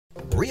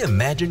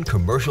Reimagine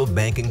commercial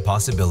banking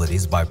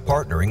possibilities by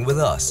partnering with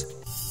us.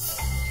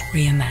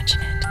 Reimagine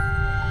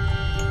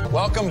it.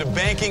 Welcome to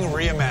Banking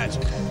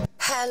Reimagine.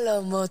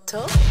 Hello,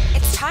 Moto.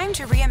 It's time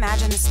to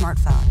reimagine the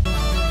smartphone.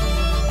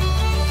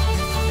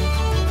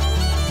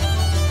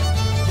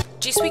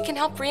 G Suite can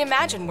help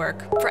reimagine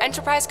work for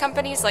enterprise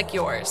companies like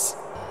yours.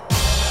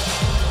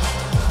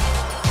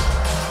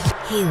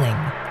 Healing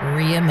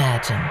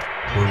reimagined.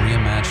 We're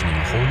reimagining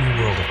a whole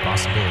new world of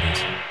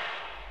possibilities.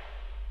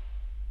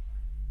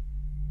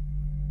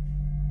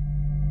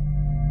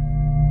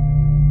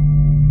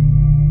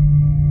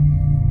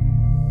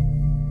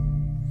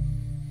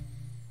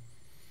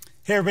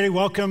 Hey everybody,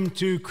 welcome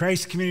to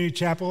Christ Community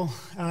Chapel.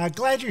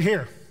 Glad you're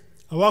here.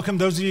 Welcome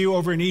those of you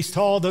over in East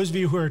Hall, those of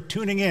you who are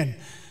tuning in.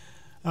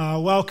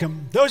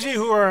 Welcome. Those of you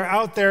who are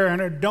out there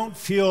and don't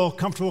feel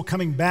comfortable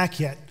coming back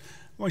yet,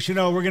 I want you to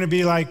know we're going to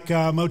be like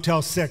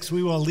Motel 6.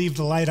 We will leave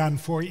the light on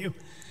for you.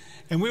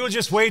 And we will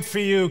just wait for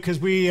you because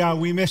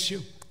we miss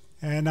you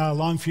and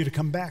long for you to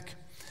come back.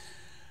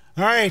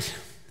 All right,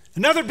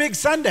 another big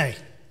Sunday.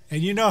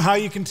 And you know how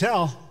you can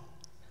tell.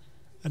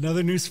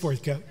 Another new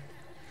sport coat.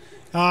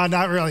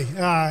 Not really.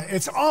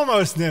 It's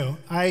almost new.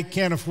 I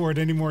can't afford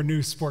any more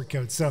new sport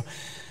coats. So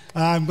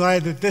I'm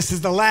glad that this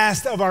is the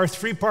last of our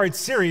three-part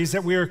series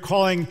that we are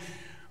calling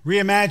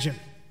Reimagine.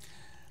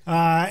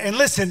 And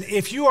listen,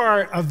 if you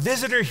are a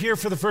visitor here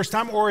for the first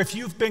time, or if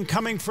you've been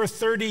coming for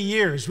 30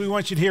 years, we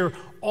want you to hear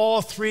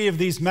all three of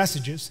these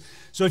messages.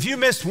 So if you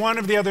missed one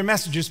of the other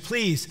messages,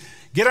 please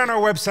get on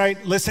our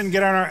website, listen,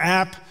 get on our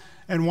app,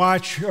 and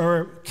watch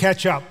or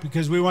catch up,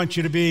 because we want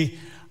you to be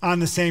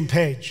on the same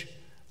page.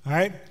 All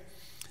right?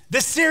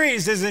 This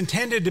series is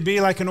intended to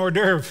be like an hors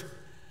d'oeuvre,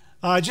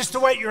 just to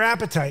whet your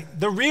appetite.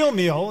 The real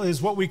meal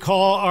is what we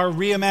call our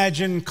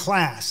Reimagine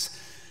class.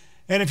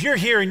 And if you're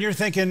here and you're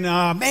thinking,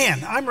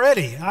 man, I'm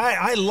ready.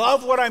 I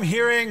love what I'm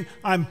hearing.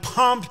 I'm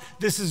pumped.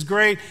 This is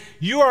great.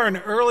 You are an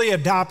early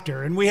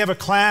adopter, and we have a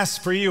class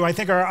for you. I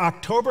think our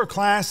October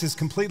class is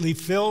completely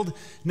filled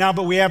now,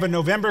 but we have a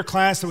November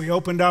class that we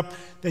opened up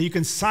that you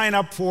can sign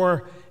up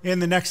for in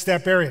the Next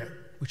Step area,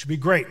 which would be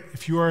great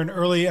if you are an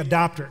early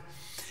adopter.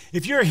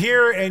 If you're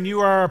here and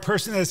you are a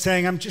person that's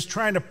saying, I'm just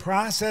trying to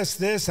process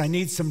this, I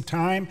need some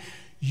time,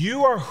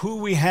 you are who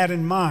we had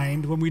in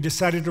mind when we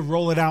decided to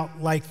roll it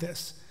out like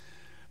this.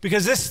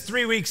 Because this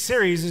 3-week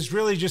series is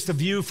really just a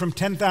view from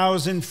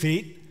 10,000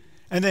 feet.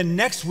 And then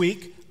next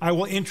week, I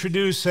will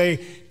introduce a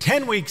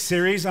 10-week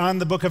series on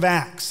the book of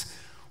Acts,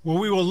 where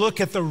we will look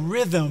at the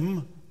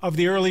rhythm of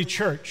the early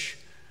church.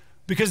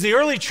 Because the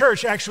early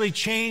church actually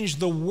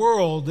changed the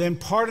world, and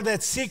part of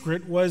that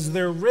secret was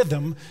their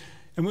rhythm.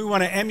 And we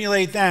want to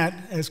emulate that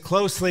as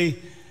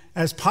closely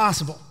as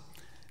possible.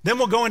 Then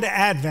we'll go into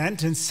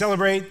Advent and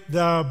celebrate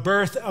the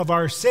birth of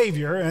our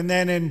Savior. And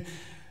then in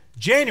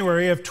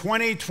January of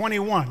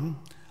 2021,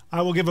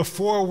 I will give a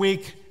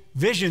 4-week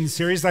vision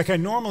series like I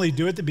normally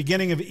do at the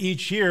beginning of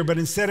each year. But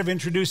instead of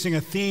introducing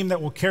a theme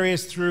that will carry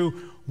us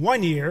through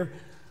 1 year,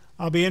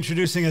 I'll be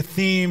introducing a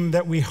theme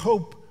that we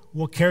hope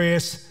will carry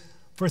us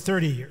for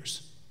 30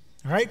 years.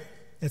 All right?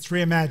 Let's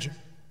reimagine.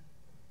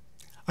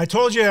 I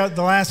told you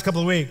the last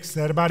couple of weeks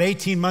that about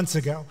 18 months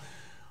ago,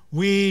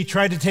 we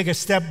tried to take a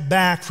step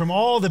back from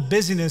all the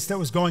busyness that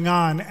was going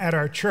on at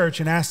our church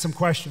and ask some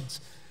questions.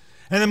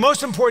 And the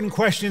most important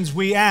questions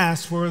we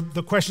asked were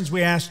the questions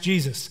we asked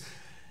Jesus.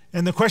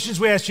 And the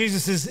questions we asked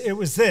Jesus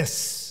is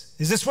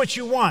this what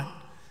you want?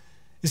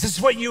 Is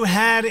this what you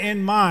had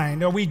in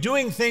mind? Are we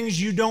doing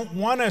things you don't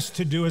want us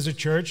to do as a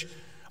church?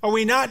 Are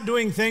we not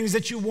doing things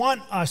that you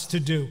want us to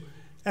do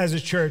as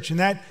a church? And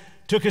that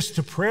took us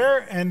to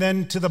prayer and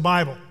then to the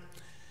Bible.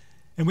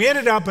 And we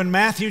ended up in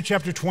Matthew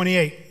chapter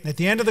 28. At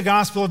the end of the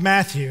Gospel of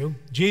Matthew,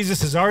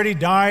 Jesus has already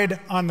died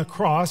on the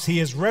cross. He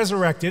is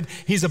resurrected.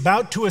 He's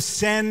about to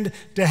ascend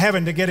to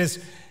heaven to get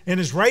in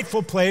his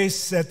rightful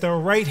place at the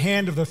right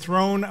hand of the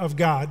throne of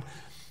God.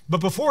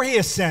 But before he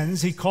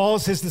ascends, he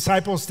calls his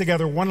disciples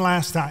together one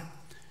last time.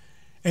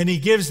 And he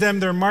gives them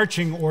their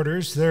marching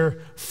orders,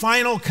 their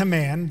final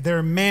command,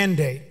 their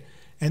mandate.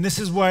 And this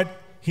is what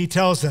he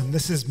tells them.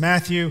 This is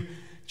Matthew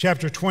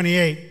chapter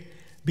 28,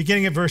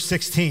 beginning at verse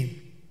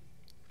 16.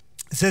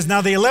 It says,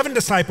 Now the 11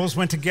 disciples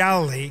went to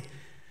Galilee,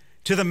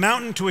 to the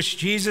mountain to which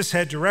Jesus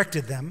had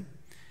directed them.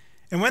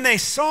 And when they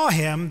saw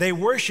him, they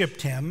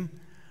worshiped him,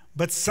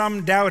 but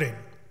some doubted.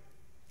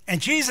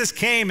 And Jesus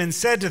came and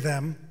said to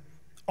them,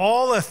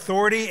 All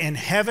authority in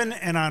heaven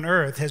and on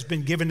earth has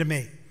been given to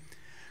me.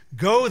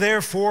 Go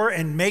therefore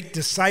and make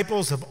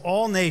disciples of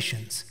all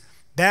nations,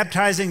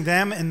 baptizing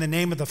them in the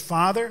name of the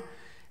Father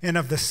and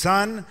of the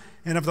Son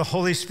and of the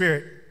Holy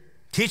Spirit,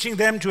 teaching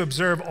them to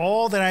observe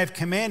all that I have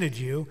commanded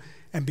you,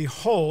 and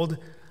behold,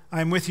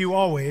 I am with you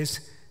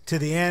always to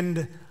the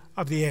end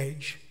of the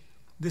age.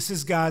 This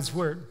is God's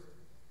word,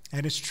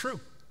 and it's true.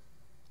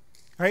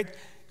 All right?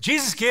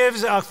 Jesus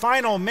gives a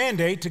final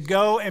mandate to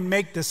go and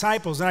make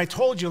disciples. And I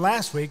told you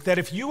last week that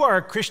if you are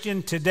a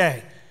Christian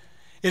today,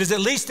 it is at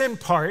least in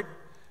part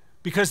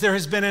because there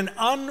has been an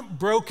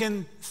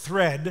unbroken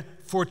thread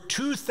for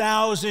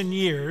 2,000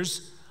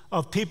 years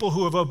of people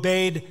who have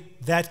obeyed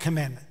that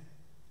commandment.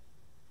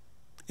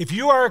 If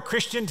you are a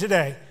Christian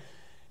today,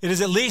 it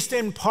is at least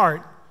in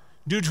part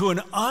due to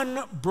an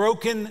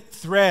unbroken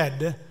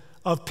thread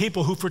of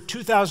people who for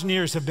 2,000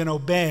 years have been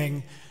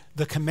obeying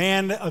the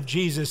command of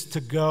Jesus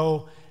to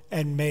go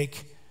and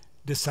make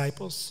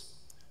disciples.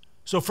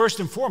 So first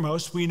and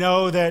foremost, we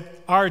know that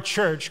our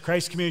church,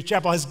 Christ Community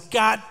Chapel, has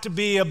got to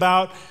be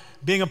about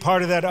being a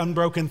part of that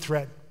unbroken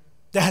thread.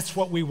 That's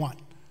what we want.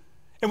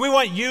 And we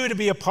want you to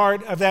be a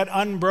part of that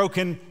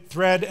unbroken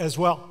thread as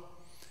well.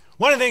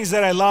 One of the things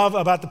that I love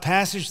about the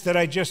passage that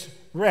I just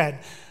read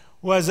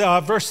was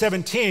verse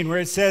 17, where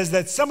it says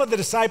that some of the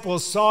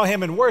disciples saw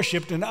him and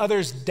worshiped and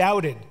others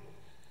doubted.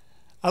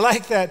 I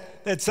like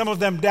that some of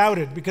them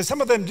doubted because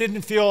some of them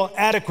didn't feel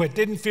adequate,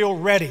 didn't feel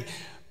ready.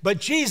 But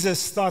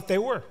Jesus thought they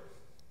were.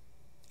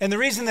 And the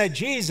reason that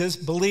Jesus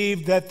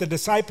believed that the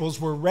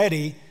disciples were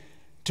ready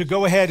to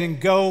go ahead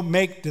and go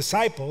make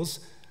disciples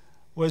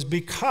was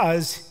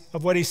because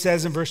of what he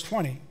says in verse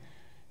 20.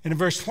 And in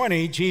verse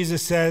 20,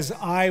 Jesus says,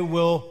 I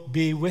will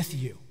be with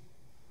you.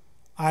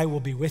 I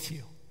will be with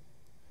you.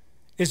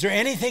 Is there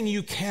anything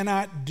you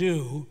cannot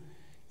do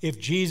if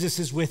Jesus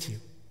is with you?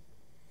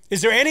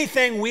 Is there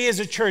anything we as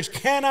a church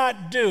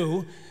cannot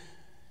do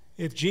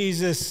if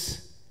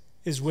Jesus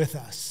is with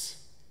us?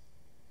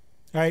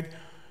 All right?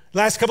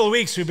 Last couple of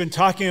weeks, we've been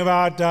talking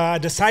about a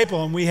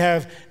disciple, and we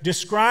have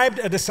described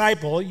a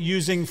disciple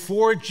using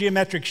 4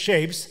 geometric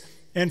shapes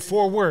and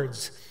 4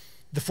 words.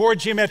 The 4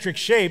 geometric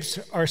shapes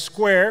are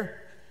square,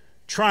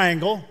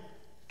 triangle,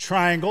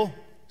 triangle,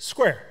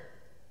 square.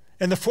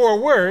 And the 4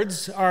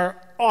 words are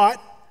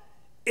ought,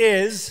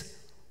 is,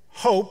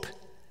 hope,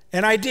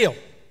 and ideal.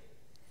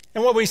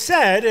 And what we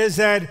said is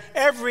that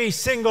every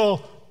single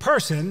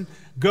person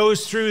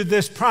goes through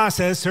this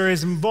process or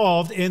is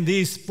involved in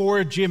these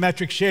 4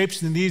 geometric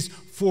shapes and these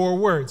 4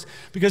 words.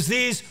 Because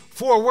these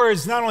 4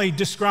 words not only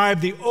describe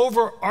the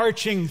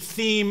overarching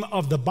theme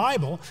of the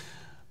Bible,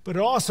 but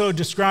it also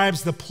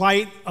describes the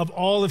plight of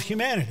all of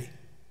humanity.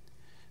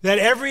 That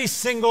every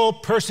single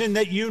person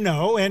that you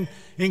know, and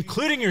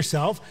including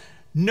yourself,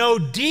 know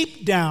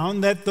deep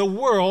down that the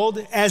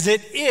world as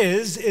it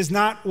is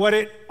not what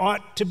it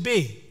ought to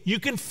be. You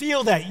can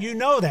feel that. You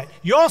know that.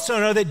 You also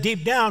know that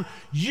deep down,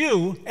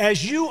 you,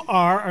 as you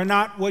are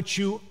not what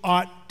you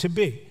ought to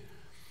be.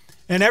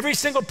 And every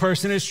single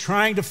person is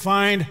trying to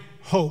find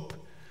hope,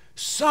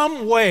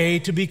 some way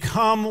to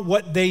become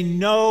what they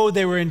know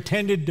they were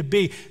intended to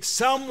be,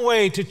 some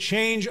way to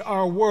change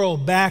our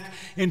world back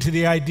into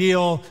the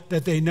ideal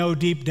that they know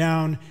deep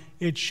down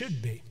it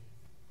should be.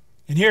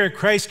 And here at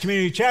Christ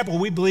Community Chapel,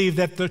 we believe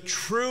that the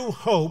true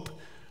hope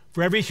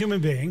for every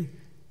human being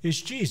is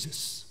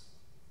Jesus.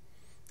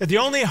 That the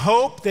only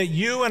hope that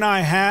you and I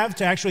have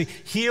to actually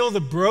heal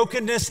the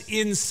brokenness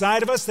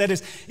inside of us that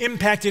has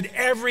impacted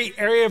every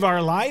area of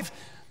our life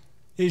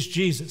is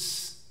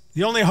Jesus.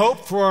 The only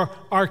hope for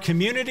our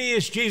community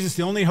is Jesus.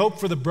 The only hope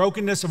for the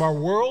brokenness of our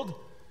world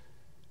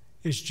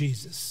is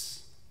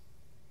Jesus.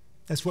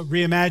 That's what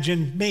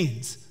Reimagine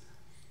means.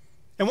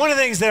 And one of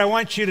the things that I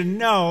want you to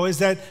know is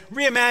that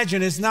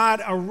Reimagine is not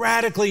a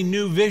radically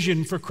new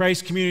vision for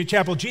Christ Community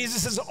Chapel.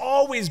 Jesus has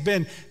always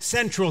been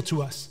central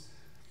to us.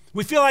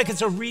 We feel like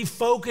it's a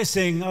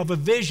refocusing of a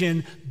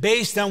vision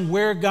based on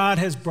where God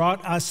has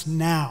brought us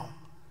now.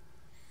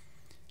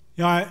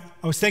 You know, I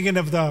was thinking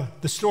of the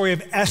story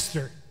of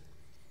Esther.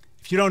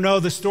 If you don't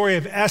know the story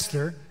of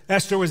Esther,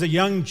 Esther was a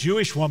young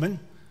Jewish woman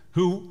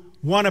who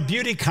won a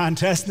beauty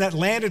contest that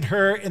landed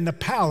her in the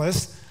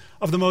palace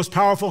of the most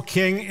powerful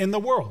king in the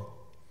world.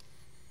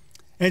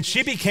 And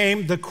she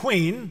became the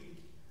queen.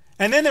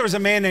 And then there was a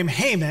man named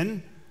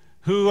Haman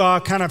who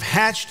kind of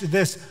hatched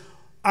this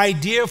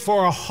idea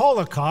for a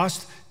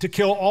Holocaust to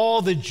kill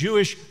all the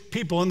Jewish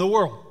people in the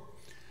world.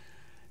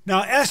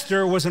 Now,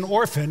 Esther was an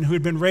orphan who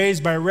had been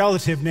raised by a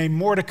relative named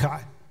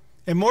Mordecai.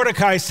 And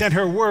Mordecai sent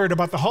her word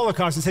about the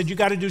Holocaust and said, you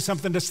got to do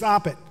something to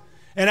stop it.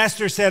 And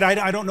Esther said,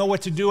 I don't know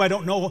what to do. I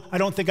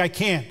don't think I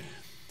can.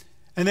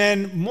 And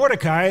then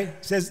Mordecai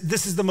says,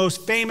 this is the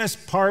most famous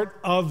part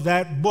of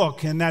that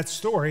book and that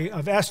story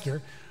of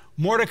Esther.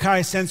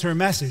 Mordecai sends her a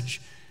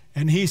message,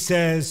 and he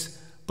says,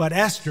 but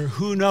Esther,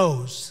 who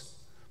knows?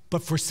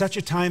 But for such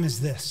a time as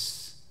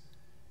this.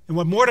 And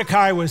what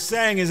Mordecai was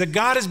saying is that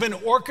God has been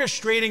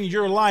orchestrating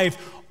your life,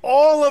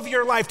 all of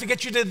your life, to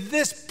get you to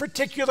this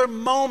particular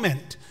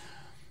moment,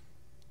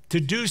 to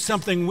do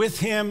something with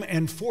him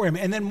and for him.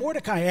 And then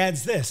Mordecai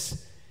adds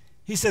this.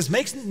 He says,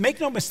 make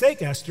no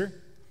mistake, Esther.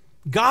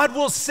 God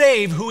will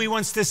save who he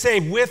wants to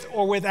save, with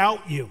or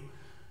without you.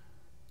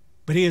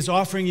 But he is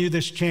offering you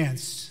this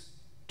chance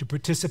to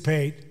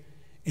participate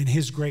in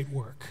his great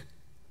work.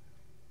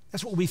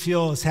 That's what we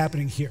feel is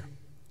happening here.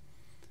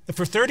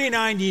 For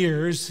 39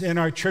 years in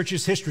our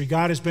church's history,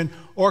 God has been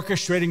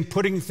orchestrating,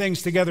 putting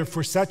things together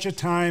for such a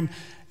time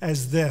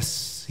as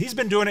this. He's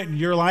been doing it in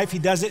your life. He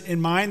does it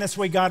in mine. That's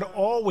the way God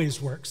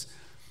always works.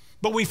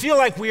 But we feel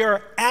like we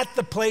are at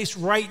the place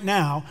right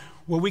now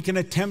where we can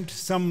attempt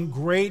some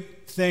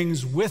great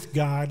things with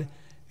God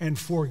and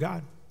for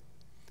God.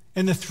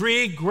 And the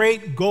three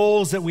great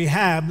goals that we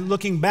have,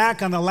 looking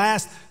back on the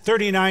last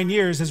 39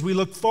 years as we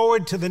look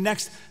forward to the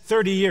next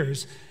 30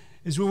 years,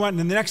 is we want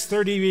in the next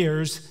 30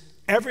 years,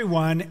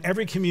 everyone,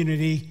 every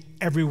community,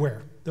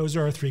 everywhere. Those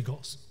are our three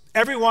goals.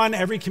 Everyone,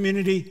 every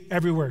community,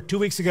 everywhere. 2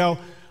 weeks ago,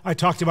 I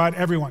talked about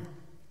everyone.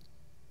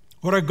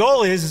 What our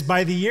goal is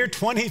by the year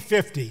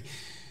 2050,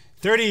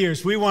 30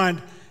 years, we want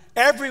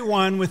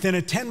everyone within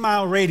a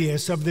 10-mile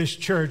radius of this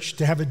church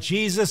to have a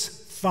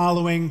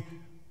Jesus-following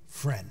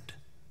friend.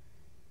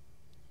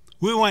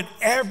 We want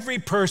every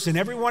person,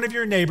 every one of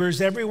your neighbors,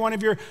 every one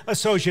of your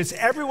associates,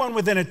 everyone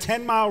within a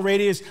 10-mile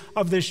radius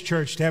of this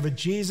church to have a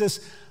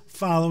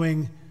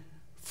Jesus-following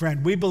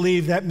friend. We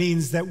believe that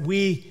means that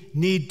we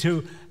need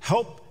to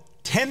help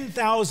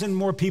 10,000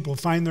 more people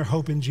find their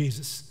hope in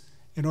Jesus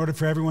in order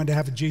for everyone to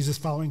have a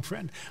Jesus-following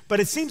friend. But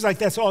it seems like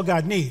that's all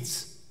God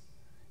needs.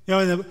 You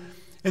know,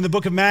 in the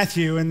book of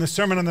Matthew, in the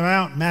Sermon on the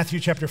Mount, Matthew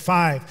chapter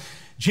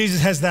 5,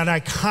 Jesus has that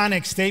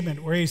iconic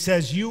statement where he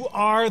says, "You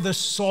are the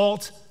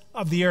salt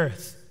of the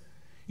earth."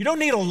 You don't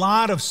need a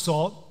lot of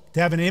salt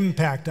to have an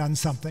impact on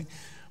something,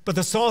 but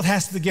the salt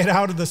has to get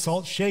out of the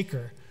salt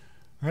shaker,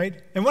 right?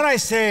 And when I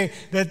say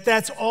that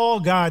that's all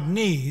God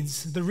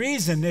needs, the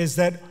reason is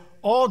that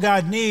all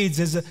God needs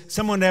is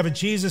someone to have a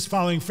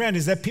Jesus-following friend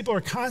is that people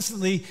are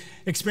constantly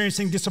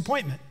experiencing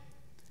disappointment.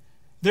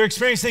 They're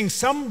experiencing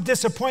some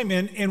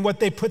disappointment in what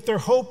they put their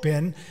hope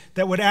in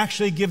that would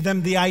actually give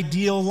them the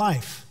ideal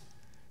life.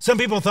 Some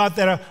people thought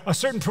that a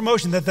certain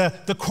promotion,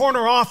 that the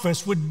corner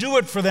office would do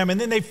it for them,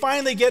 and then they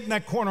finally get in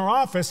that corner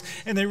office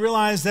and they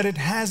realize that it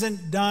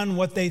hasn't done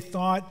what they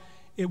thought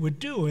it would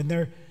do, and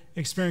they're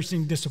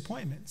experiencing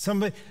disappointment.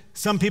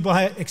 Some people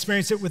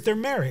experience it with their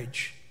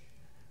marriage.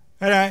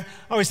 And I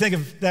always think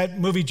of that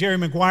movie Jerry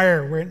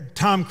Maguire where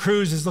Tom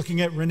Cruise is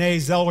looking at Renee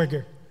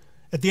Zellweger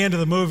at the end of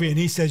the movie and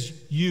he says,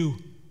 you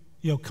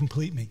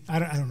complete me. I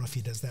don't know if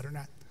he does that or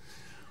not.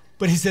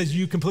 But he says,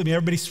 "You complete me."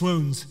 Everybody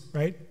swoons,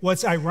 right?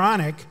 What's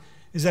ironic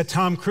is that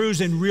Tom Cruise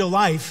in real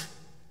life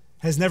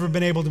has never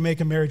been able to make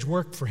a marriage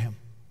work for him.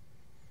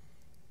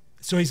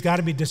 So he's got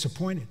to be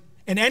disappointed.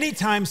 And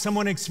anytime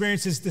someone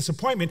experiences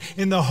disappointment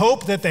in the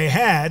hope that they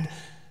had,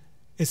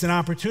 it's an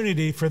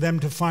opportunity for them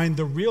to find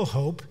the real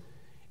hope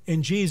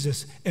in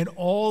Jesus. And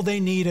all they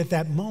need at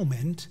that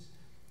moment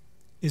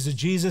is a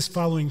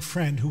Jesus-following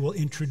friend who will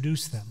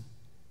introduce them.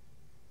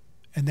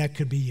 And that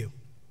could be you.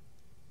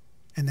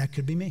 And that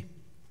could be me.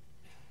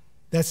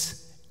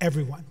 That's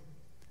everyone.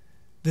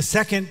 The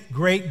second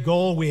great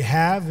goal we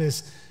have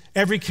is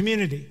every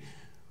community.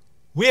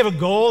 We have a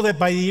goal that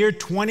by the year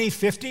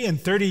 2050, in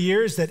 30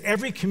 years, that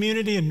every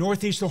community in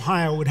Northeast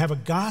Ohio would have a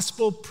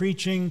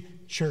gospel-preaching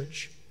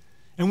church.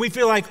 And we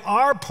feel like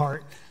our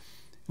part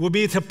will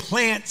be to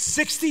plant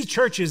 60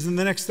 churches in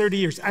the next 30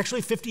 years,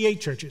 actually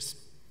 58 churches.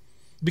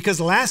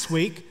 Because last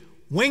week,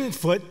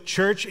 Wingfoot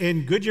Church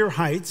in Goodyear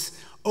Heights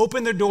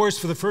opened their doors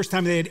for the first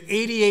time. They had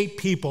 88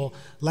 people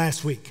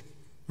last week.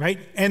 Right?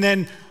 And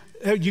then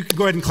you can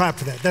go ahead and clap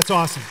for that. That's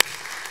awesome.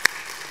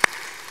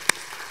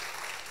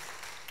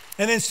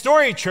 And then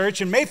Story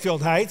Church in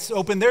Mayfield Heights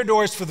opened their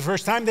doors for the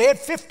first time. They had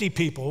 50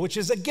 people, which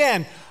is,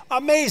 again,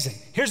 amazing.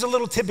 Here's a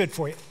little tidbit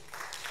for you.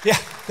 Yeah,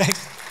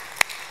 thanks.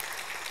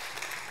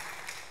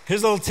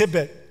 Here's a little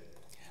tidbit.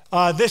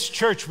 This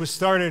church was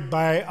started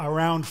by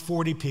around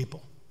 40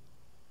 people.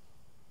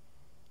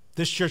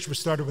 This church was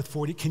started with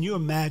 40. Can you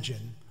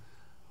imagine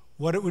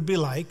what it would be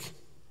like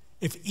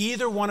if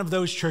either one of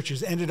those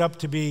churches ended up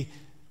to be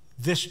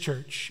this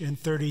church in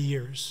 30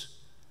 years,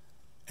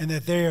 and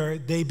that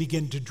they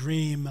begin to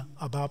dream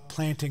about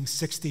planting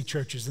 60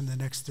 churches in the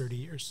next 30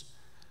 years?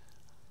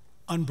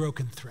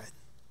 Unbroken thread.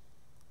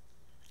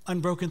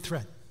 Unbroken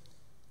thread.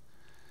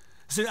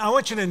 So I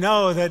want you to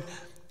know that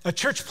a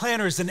church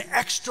planter is an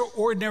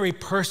extraordinary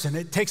person.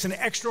 It takes an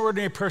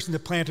extraordinary person to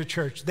plant a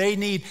church.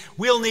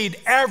 We'll need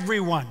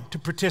everyone to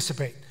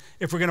participate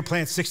if we're going to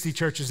plant 60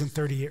 churches in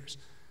 30 years.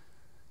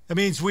 That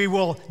means we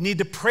will need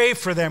to pray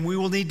for them. We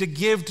will need to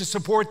give to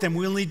support them.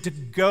 We'll need to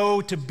go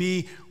to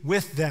be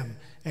with them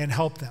and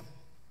help them.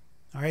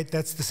 All right,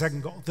 that's the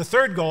second goal. The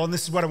third goal, and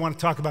this is what I want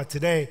to talk about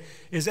today,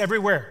 is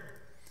everywhere.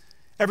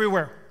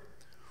 Everywhere.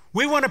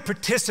 We want to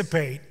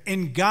participate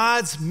in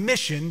God's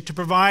mission to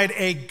provide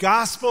a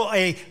gospel,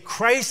 a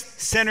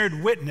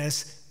Christ-centered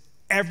witness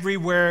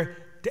everywhere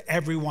to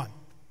everyone.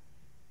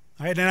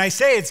 All right, and I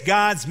say it's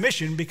God's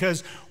mission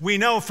because we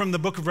know from the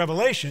book of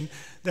Revelation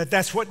that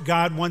that's what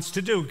God wants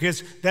to do,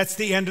 because that's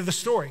the end of the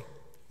story.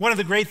 One of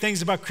the great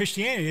things about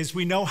Christianity is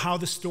we know how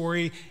the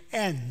story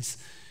ends.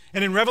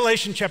 And in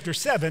Revelation chapter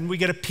 7, we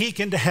get a peek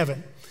into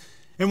heaven.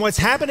 And what's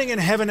happening in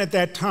heaven at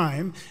that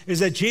time is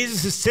that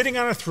Jesus is sitting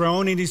on a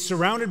throne and he's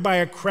surrounded by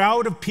a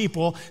crowd of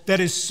people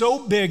that is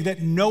so big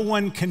that no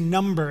one can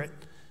number it.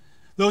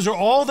 Those are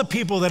all the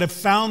people that have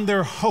found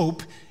their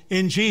hope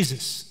in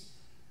Jesus.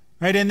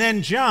 Right? And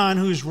then John,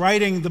 who's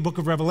writing the book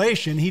of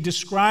Revelation, he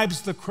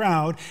describes the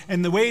crowd,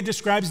 and the way he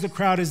describes the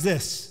crowd is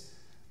this,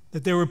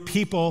 that there were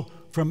people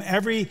from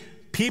every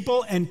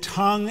people and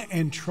tongue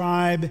and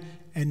tribe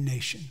and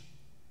nation.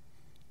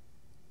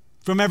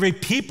 from every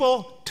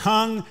people,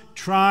 tongue,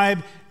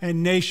 tribe,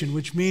 and nation,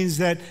 which means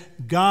that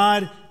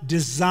God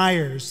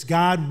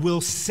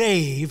will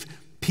save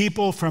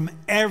people from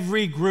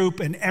every group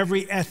and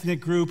every ethnic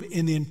group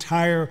in the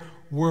entire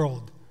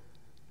world.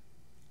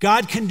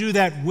 God can do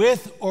that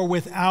with or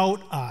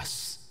without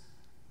us,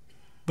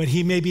 but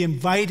he may be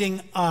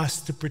inviting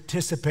us to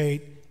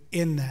participate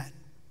in that,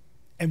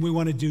 and we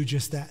want to do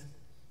just that.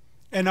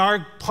 And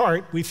our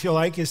part, we feel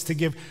like, is to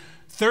give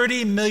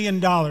 $30 million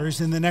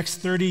in the next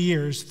 30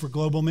 years for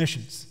global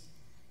missions.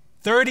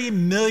 $30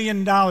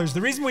 million.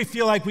 The reason we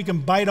feel like we can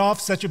bite off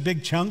such a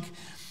big chunk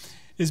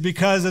is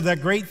because of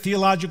that great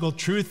theological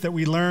truth that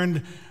we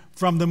learned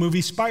from the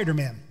movie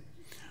Spider-Man,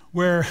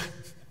 where,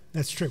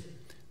 that's true,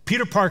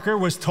 Peter Parker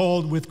was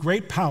told, with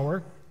great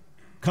power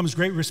comes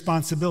great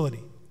responsibility.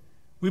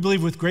 We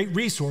believe with great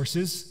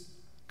resources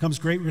comes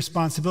great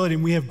responsibility,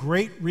 and we have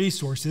great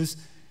resources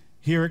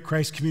here at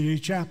Christ Community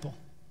Chapel.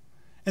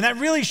 And that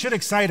really should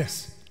excite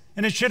us.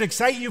 And it should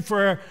excite you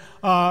for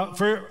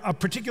a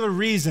particular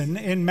reason.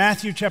 In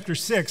Matthew chapter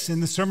 6,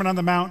 in the Sermon on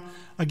the Mount,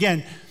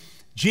 again,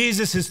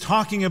 Jesus is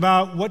talking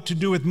about what to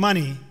do with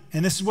money.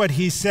 And this is what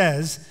he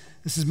says.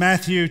 This is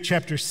Matthew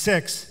chapter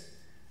 6,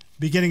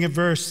 beginning at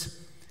verse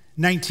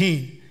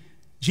 19.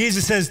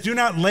 Jesus says, "Do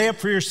not lay up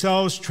for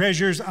yourselves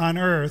treasures on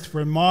earth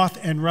where moth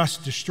and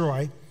rust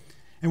destroy,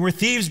 and where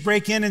thieves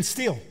break in and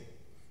steal.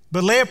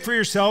 But lay up for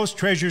yourselves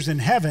treasures in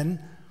heaven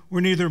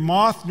where neither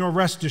moth nor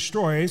rust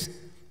destroys,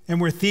 and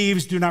where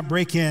thieves do not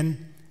break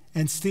in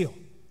and steal."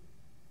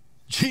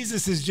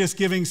 Jesus is just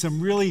giving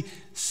some really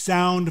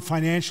sound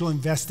financial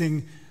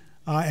investing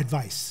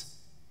advice.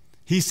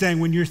 He's saying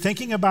when you're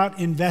thinking about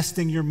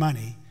investing your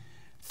money,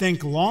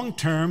 think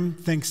long-term,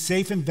 think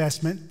safe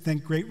investment,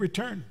 think great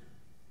return.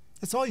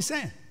 That's all he's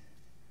saying.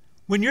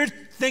 When you're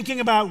thinking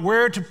about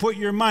where to put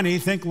your money,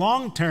 think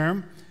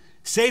long-term,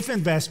 safe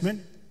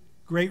investment,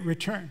 great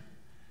return.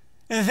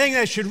 And the thing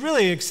that should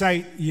really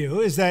excite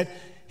you is that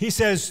he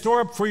says,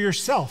 store up for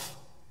yourself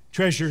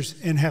treasures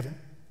in heaven.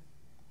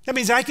 That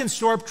means I can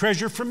store up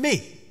treasure for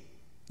me.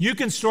 You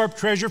can store up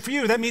treasure for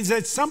you. That means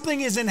that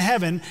something is in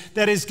heaven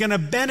that is going to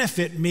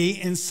benefit me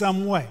in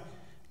some way.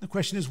 The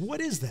question is,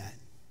 what is that?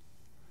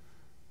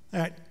 All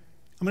right,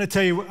 I'm going to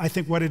tell you, I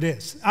think, what it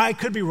is. I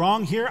could be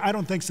wrong here. I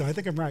don't think so. I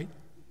think I'm right.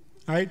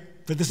 All right,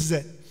 but this is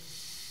it.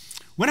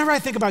 Whenever I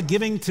think about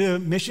giving to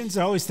missions,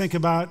 I always think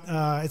about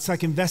it's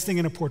like investing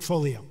in a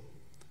portfolio.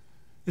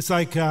 It's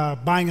like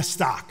buying a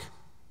stock.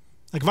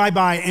 Like if I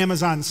buy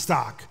Amazon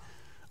stock,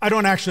 I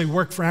don't actually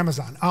work for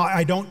Amazon.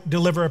 I don't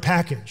deliver a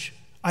package.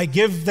 I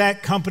give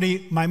that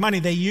company my money.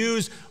 They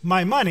use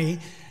my money,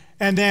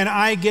 and then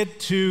I get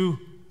to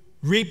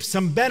reap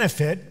some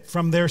benefit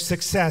from their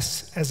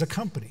success as a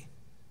company.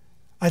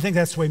 I think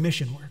that's the way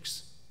mission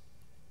works.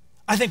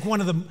 I think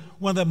one of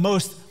the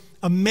most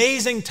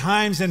amazing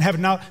times in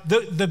heaven. Now,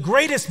 the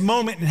greatest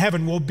moment in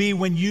heaven will be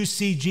when you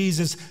see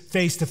Jesus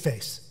face to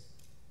face.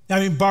 I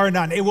mean, bar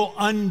none. It will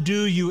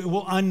undo you. It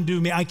will undo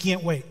me. I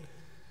can't wait.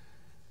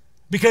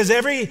 Because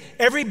every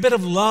bit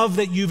of love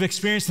that you've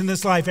experienced in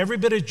this life, every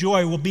bit of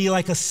joy will be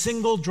like a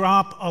single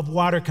drop of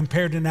water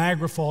compared to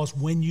Niagara Falls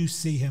when you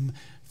see him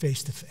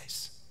face to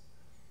face.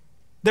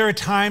 There are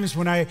times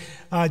when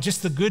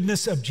just the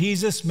goodness of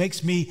Jesus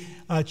makes me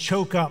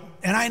choke up.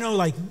 And I know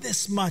like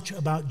this much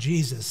about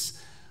Jesus.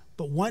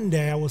 But one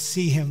day I will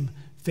see him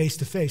face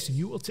to face, and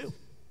you will too,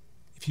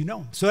 if you know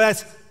him. So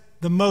that's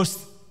the most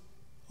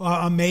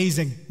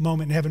amazing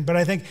moment in heaven. But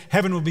I think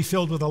heaven will be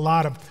filled with a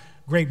lot of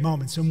great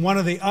moments. And one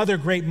of the other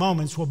great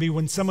moments will be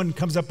when someone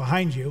comes up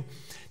behind you,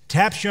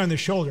 taps you on the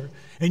shoulder,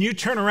 and you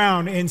turn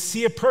around and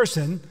see a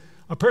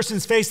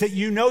person's face that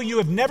you know you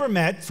have never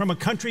met from a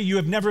country you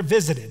have never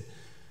visited.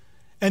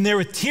 And there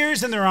with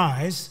tears in their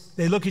eyes,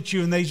 they look at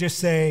you and they just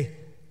say,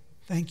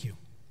 "Thank you.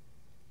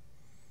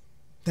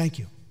 Thank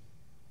you.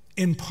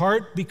 In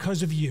part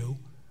because of you,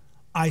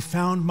 I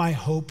found my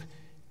hope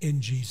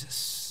in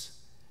Jesus.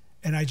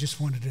 And I just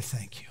wanted to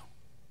thank you."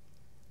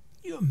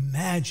 You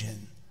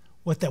imagine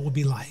what that will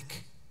be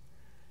like.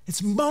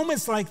 It's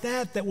moments like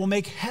that that will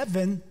make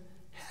heaven,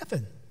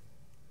 heaven.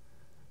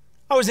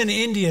 I was in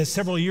India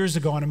several years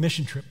ago on a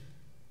mission trip.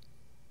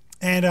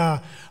 And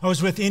I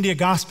was with India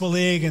Gospel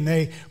League, and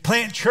they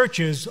plant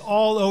churches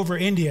all over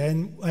India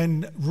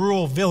and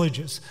rural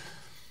villages.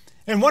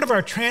 And one of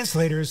our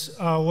translators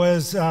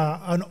was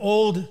an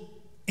old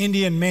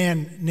Indian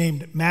man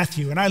named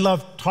Matthew. And I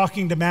loved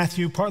talking to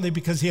Matthew, partly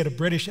because he had a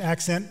British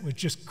accent, which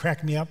just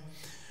cracked me up.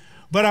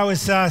 But I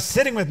was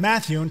sitting with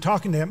Matthew and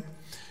talking to him,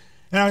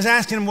 and I was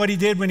asking him what he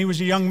did when he was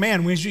a young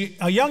man. When he was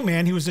a young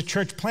man, he was a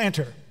church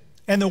planter.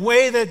 And the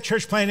way that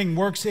church planting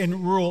works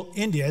in rural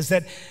India is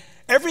that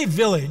every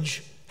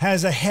village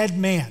has a head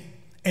man,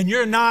 and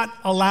you're not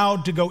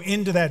allowed to go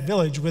into that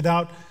village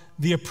without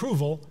the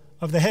approval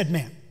of the head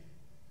man.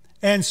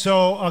 And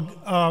so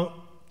a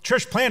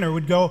church planter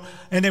would go,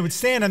 and they would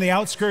stand on the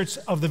outskirts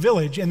of the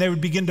village, and they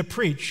would begin to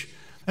preach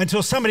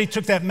until somebody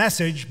took that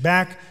message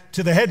back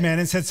to the headman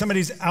and said,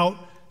 "Somebody's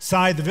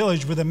outside the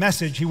village with a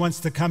message. He wants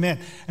to come in."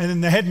 And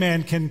then the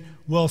headman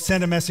will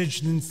send a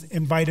message and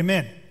invite him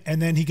in.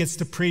 and then he gets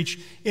to preach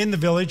in the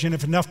village, and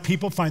if enough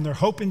people find their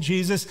hope in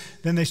Jesus,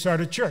 then they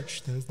start a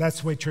church.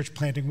 That's the way church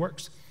planting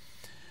works.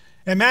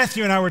 And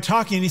Matthew and I were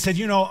talking, and he said,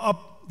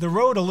 up the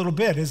road a little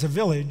bit is a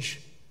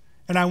village,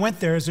 and I went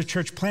there as a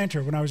church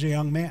planter when I was a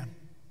young man.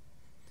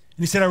 And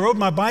he said, I rode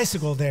my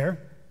bicycle there,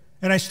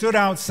 and I stood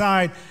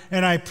outside,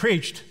 and I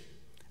preached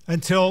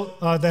until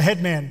the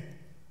headman.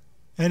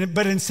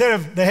 But instead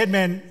of the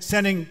headman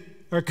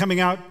coming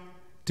out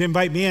to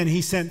invite me in,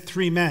 he sent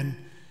 3 men,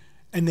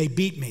 and they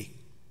beat me.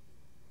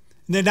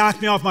 And they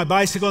knocked me off my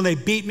bicycle, and they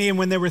beat me, and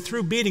when they were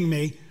through beating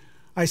me,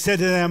 I said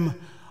to them,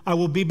 I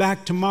will be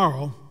back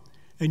tomorrow,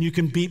 and you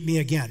can beat me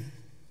again.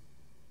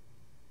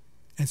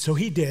 And so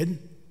he did,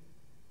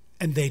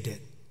 and they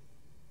did.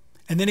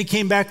 And then he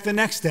came back the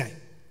next day,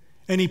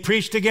 and he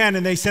preached again,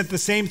 and they sent the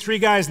same 3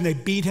 guys, and they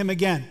beat him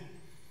again.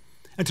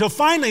 Until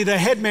finally the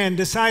headman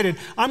decided,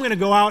 I'm going to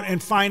go out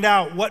and find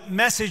out what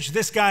message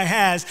this guy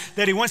has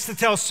that he wants to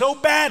tell so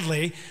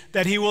badly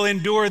that he will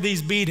endure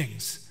these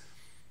beatings.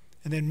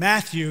 And then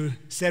Matthew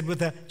said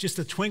with just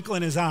a twinkle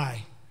in his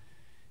eye,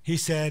 he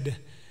said,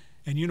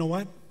 and you know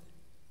what?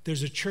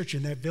 There's a church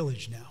in that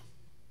village now.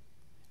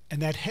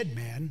 And that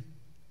headman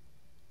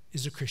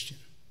is a Christian.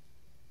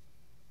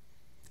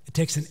 It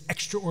takes an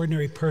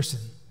extraordinary person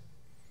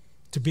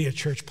to be a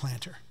church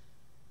planter.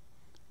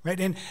 Right?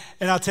 And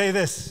I'll tell you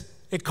this.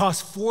 It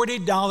costs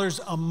 $40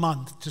 a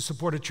month to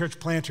support a church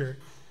planter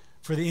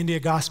for the India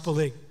Gospel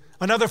League.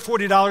 Another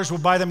 $40 will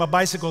buy them a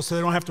bicycle so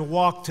they don't have to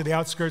walk to the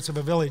outskirts of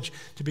a village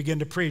to begin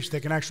to preach. They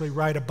can actually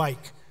ride a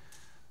bike.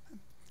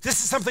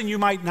 This is something you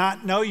might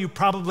not know. You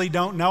probably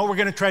don't know. We're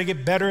going to try to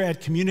get better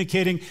at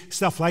communicating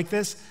stuff like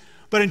this.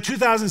 But in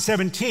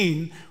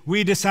 2017,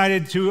 we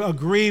decided to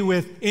agree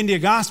with India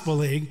Gospel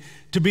League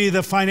to be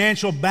the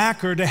financial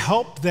backer to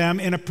help them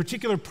in a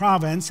particular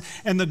province.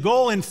 And the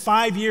goal in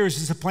 5 years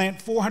is to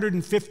plant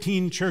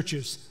 415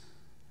 churches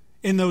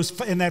in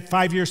that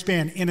 5-year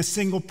span in a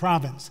single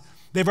province.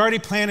 They've already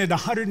planted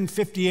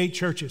 158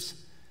 churches.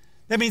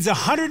 That means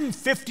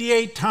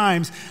 158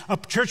 times a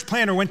church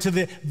planter went to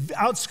the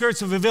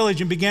outskirts of a village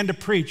and began to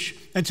preach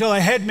until a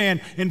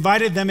headman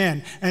invited them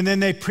in. And then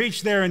they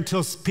preached there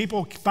until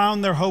people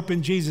found their hope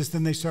in Jesus.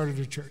 Then they started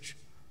a church.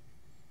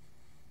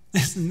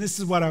 And this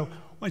is what I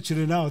want you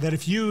to know, that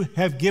if you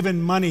have given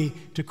money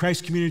to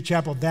Christ Community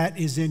Chapel, that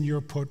is in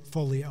your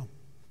portfolio.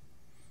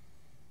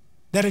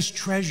 That is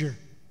treasure.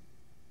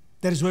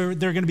 That is where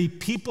there are going to be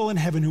people in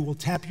heaven who will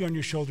tap you on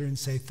your shoulder and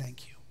say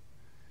thank you.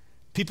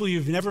 People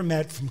you've never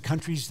met from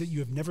countries that you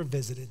have never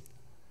visited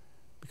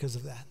because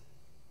of that.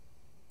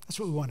 That's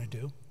what we want to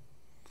do.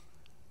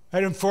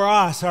 Right? And for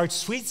us, our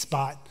sweet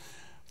spot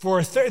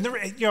for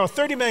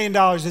 $30 million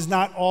is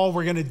not all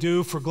we're going to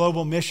do for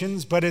global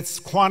missions, but it's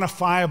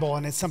quantifiable,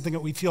 and it's something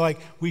that we feel like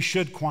we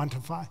should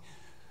quantify.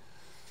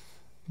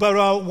 But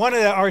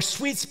our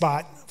sweet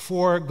spot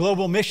for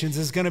global missions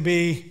is going to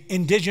be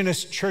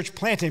indigenous church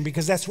planting,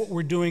 because that's what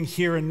we're doing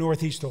here in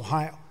Northeast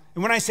Ohio.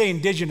 And when I say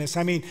indigenous,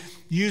 I mean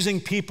using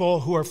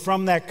people who are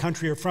from that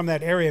country or from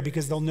that area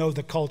because they'll know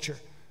the culture.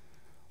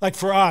 Like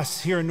for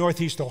us here in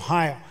Northeast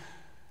Ohio,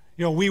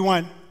 we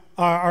want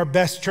our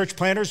best church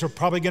planters are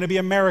probably going to be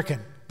American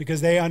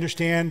because they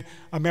understand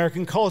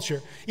American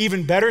culture.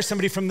 Even better,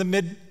 somebody from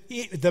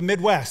the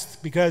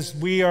Midwest, because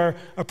we are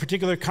a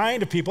particular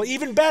kind of people.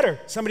 Even better,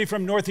 somebody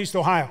from Northeast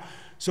Ohio,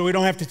 so we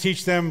don't have to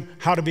teach them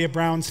how to be a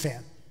Browns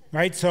fan,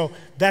 right? So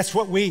that's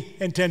what we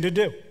intend to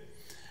do.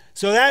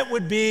 So that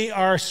would be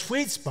our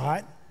sweet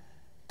spot,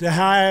 to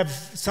have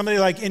somebody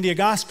like India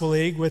Gospel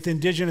League with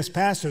indigenous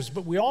pastors,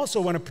 but we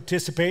also want to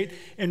participate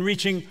in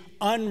reaching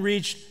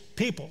unreached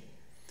people.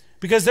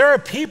 Because there are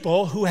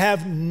people who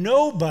have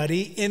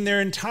nobody in their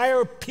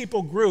entire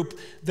people group,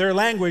 their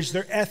language,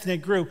 their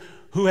ethnic group,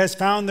 who has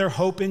found their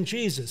hope in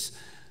Jesus.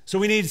 So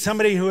we need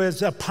somebody who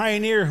is a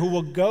pioneer who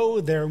will go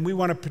there, and we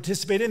want to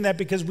participate in that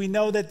because we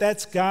know that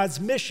that's God's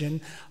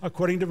mission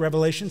according to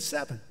Revelation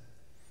 7.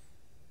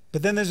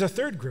 But then there's a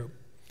third group.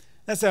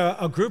 That's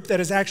a group that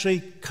has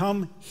actually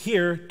come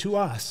here to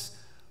us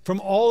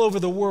from all over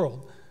the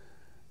world.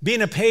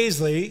 Bina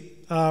Paisley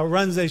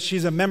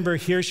she's a member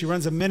here. She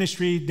runs a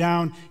ministry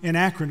down in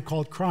Akron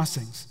called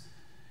Crossings.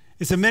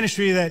 It's a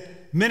ministry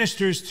that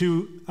ministers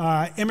to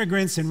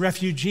immigrants and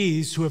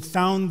refugees who have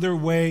found their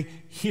way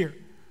here.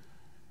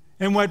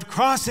 And what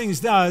Crossings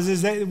does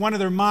is that one of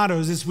their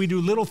mottos is, we do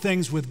little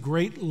things with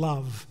great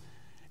love.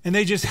 And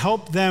they just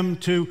help them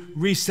to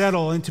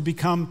resettle and to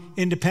become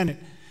independent.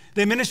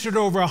 They ministered to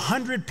over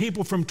 100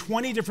 people from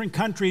 20 different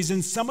countries,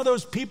 and some of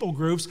those people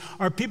groups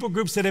are people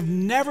groups that have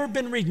never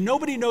been reached.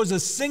 Nobody knows a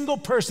single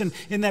person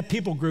in that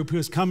people group who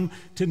has come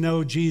to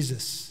know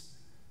Jesus.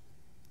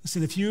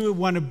 Listen, if you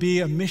want to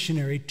be a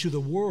missionary to the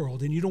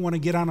world and you don't want to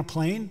get on a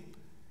plane,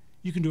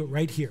 you can do it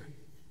right here.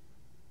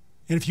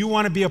 And if you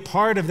want to be a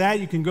part of that,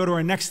 you can go to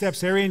our Next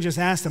Steps area and just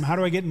ask them, how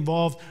do I get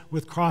involved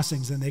with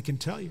Crossings? And they can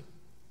tell you.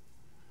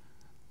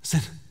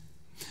 Listen,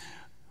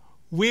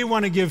 we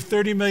want to give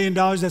 $30 million.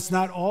 That's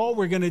not all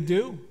we're going to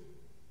do,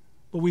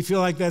 but we feel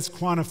like that's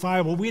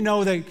quantifiable. We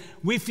know that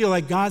we feel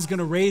like God's going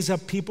to raise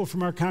up people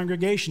from our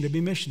congregation to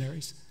be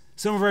missionaries.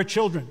 some of our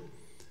children.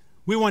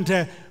 We want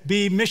to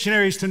be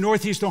missionaries to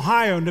Northeast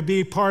Ohio and to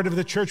be part of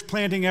the church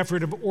planting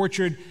effort of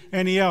Orchard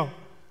NEL.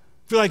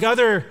 I feel like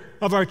other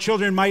of our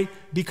children might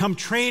become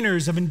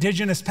trainers of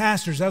indigenous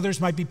pastors. Others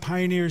might be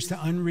pioneers to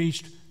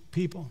unreached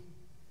people.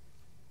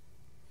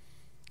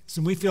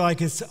 So we feel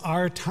like it's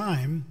our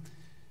time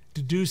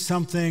to do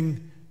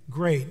something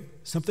great,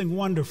 something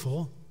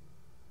wonderful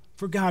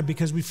for God,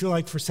 because we feel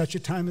like for such a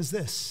time as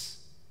this,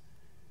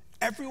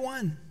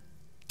 everyone,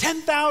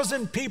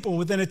 10,000 people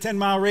within a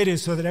 10-mile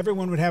radius, so that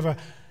everyone would have a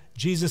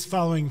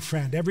Jesus-following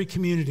friend. Every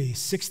community,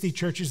 60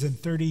 churches in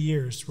 30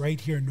 years right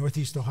here in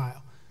Northeast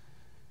Ohio.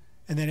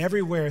 And then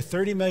everywhere,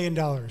 $30 million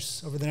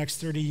over the next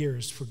 30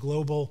 years for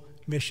global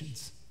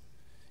missions.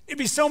 It'd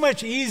be so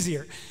much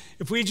easier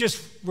if we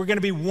just were going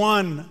to be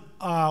one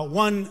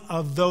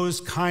of those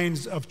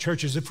kinds of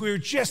churches. If we were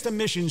just a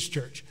missions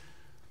church,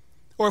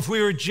 or if we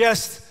were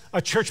just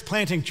a church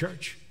planting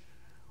church,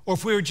 or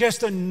if we were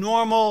just a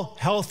normal,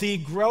 healthy,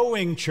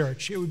 growing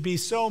church, it would be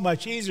so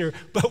much easier.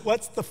 But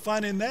what's the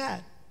fun in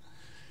that?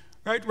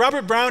 Right?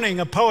 Robert Browning,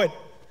 a poet,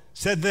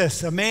 said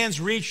this: "A man's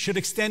reach should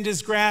extend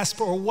his grasp,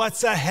 or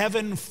what's a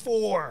heaven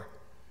for?"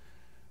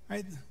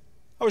 Right?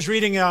 I was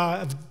reading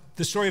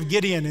the story of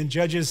Gideon in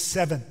Judges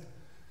 7.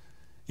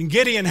 And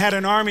Gideon had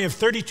an army of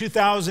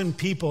 32,000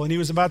 people, and he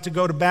was about to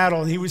go to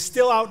battle, and he was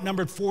still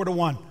outnumbered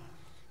 4-1.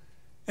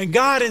 And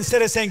God,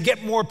 instead of saying,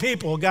 "Get more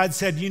people," God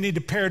said, "You need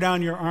to pare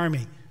down your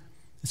army."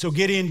 And so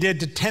Gideon did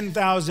to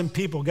 10,000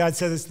 people. God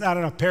said, "It's not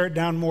enough, pare it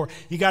down more."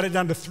 He got it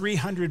down to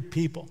 300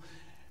 people.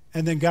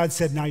 And then God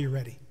said, "Now you're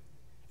ready."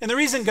 And the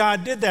reason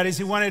God did that is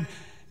he wanted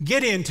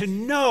Gideon to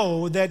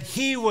know that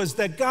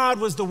God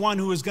was the one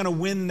who was going to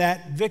win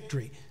that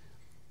victory.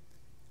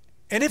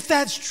 And if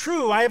that's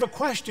true, I have a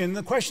question.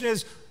 The question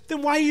is,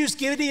 then why use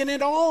Gideon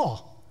at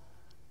all?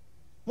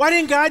 Why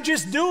didn't God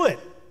just do it?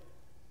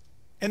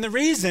 And the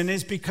reason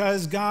is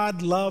because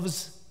God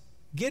loves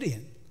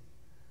Gideon.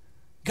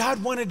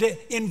 God wanted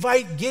to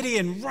invite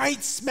Gideon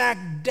right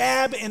smack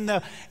dab in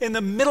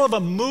the middle of a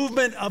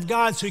movement of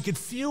God so he could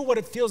feel what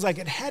it feels like.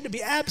 It had to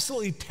be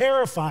absolutely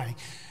terrifying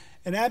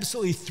and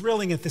absolutely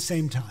thrilling at the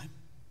same time.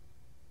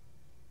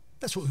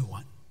 That's what we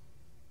want.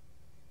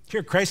 Here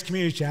at Christ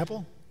Community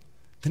Chapel,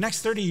 the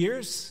next 30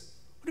 years,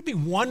 would it be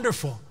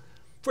wonderful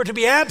for it to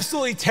be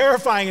absolutely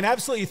terrifying and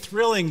absolutely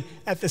thrilling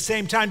at the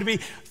same time,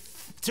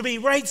 to be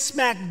right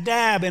smack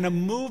dab in a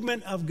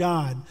movement of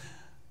God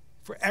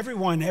for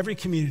everyone, every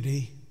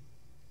community,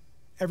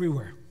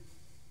 everywhere.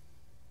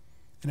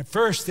 And at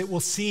first it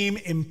will seem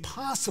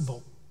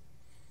impossible,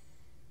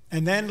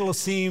 and then it'll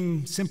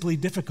seem simply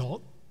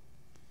difficult,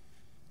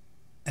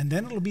 and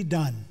then it'll be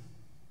done.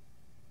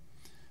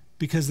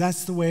 Because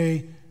that's the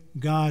way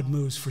God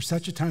moves for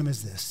such a time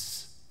as this.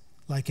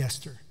 Like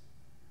Esther,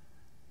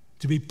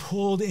 to be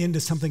pulled into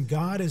something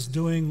God is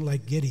doing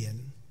like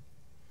Gideon.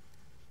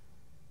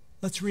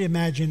 Let's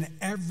reimagine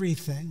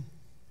everything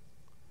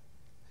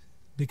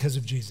because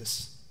of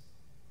Jesus.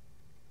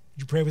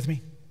 Would you pray with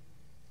me?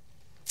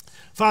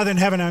 Father in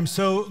heaven, I'm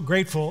so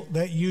grateful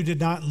that you did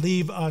not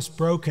leave us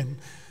broken.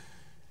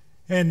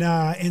 And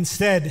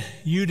instead,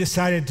 you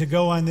decided to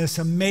go on this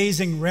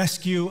amazing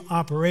rescue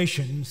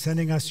operation,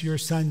 sending us your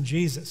son,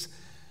 Jesus.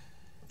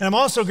 And I'm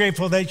also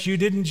grateful that you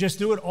didn't just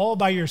do it all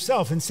by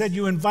yourself. Instead,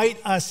 you invite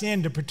us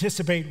in to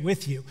participate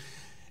with you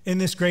in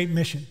this great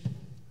mission.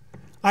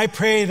 I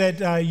pray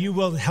that you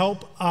will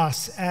help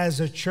us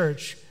as a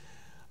church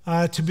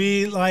to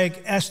be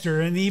like Esther.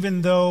 And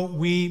even though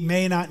we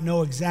may not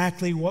know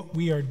exactly what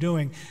we are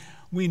doing,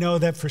 we know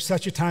that for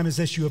such a time as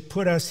this, you have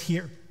put us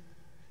here.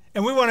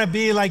 And we want to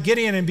be like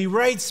Gideon and be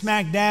right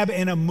smack dab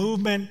in a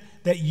movement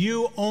that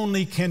you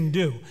only can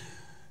do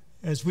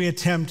as we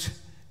attempt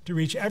to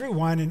reach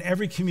everyone in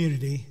every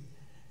community,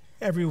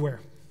 everywhere,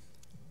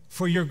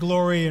 for your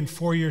glory and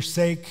for your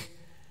sake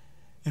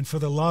and for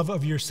the love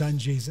of your son,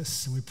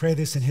 Jesus. And we pray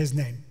this in his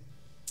name.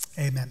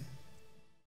 Amen.